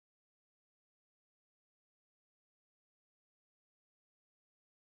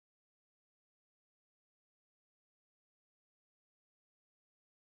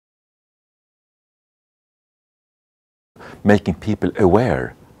making people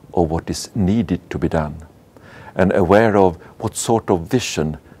aware of what is needed to be done, and aware of what sort of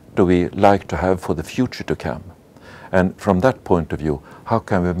vision do we like to have for the future to come. And from that point of view, how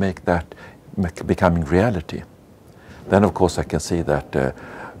can we make that becoming reality? Then of course I can see that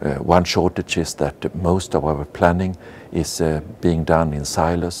one shortage is that most of our planning is being done in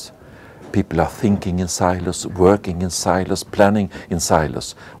silos. People are thinking in silos, working in silos, planning in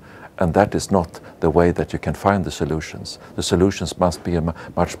silos. And that is not the way that you can find the solutions. The solutions must be a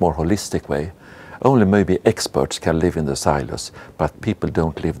much more holistic way. Only maybe experts can live in the silos, but people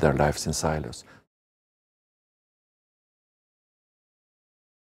don't live their lives in silos.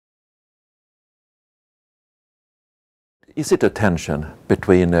 Is it a tension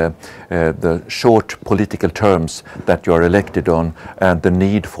between the short political terms that you are elected on and the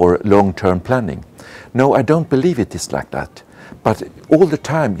need for long-term planning? No, I don't believe it is like that. But all the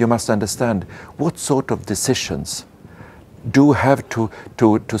time you must understand what sort of decisions do have to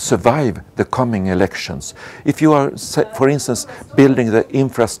survive the coming elections. If you are, for instance, building the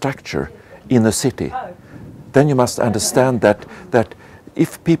infrastructure in a city, then you must understand that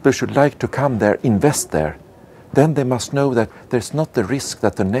if people should like to come there, invest there, then they must know that there's not the risk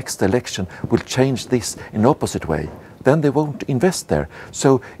that the next election will change this in opposite way. Then they won't invest there.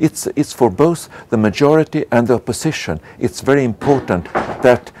 So it's for both the majority and the opposition. It's very important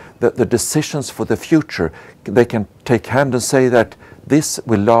that the decisions for the future, they can take hand and say that this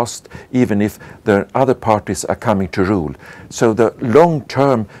will last even if the other parties are coming to rule. So the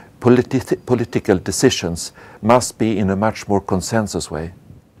long-term political decisions must be in a much more consensus way.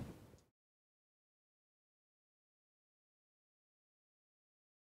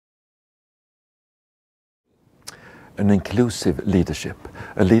 An inclusive leadership,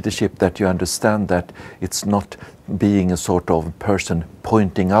 a leadership that you understand that it's not being a sort of person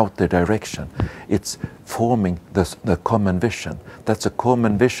pointing out the direction. It's forming the common vision. That's a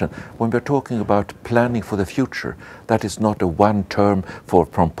common vision. When we're talking about planning for the future, that is not a one term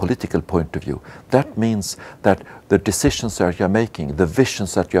from political point of view. That means that the decisions that you're making, the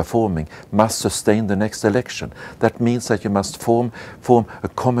visions that you're forming, must sustain the next election. That means that you must form a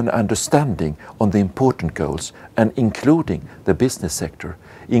common understanding on the important goals, and including the business sector,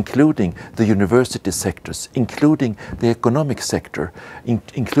 including the university sectors, including the economic sector,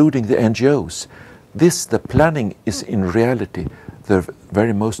 including the NGOs. The planning is in reality the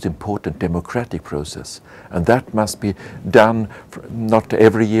very most important democratic process, and that must be done not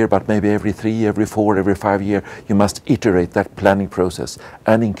every year, but maybe every 3, every 4, every 5 years. You must iterate that planning process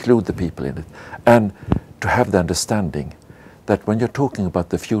and include the people in it, and to have the understanding that when you're talking about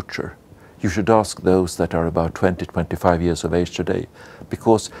the future, you should ask those that are about 20, 25 years of age today,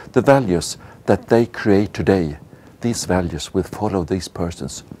 because the values that they create today, these values will follow these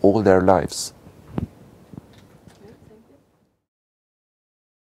persons all their lives.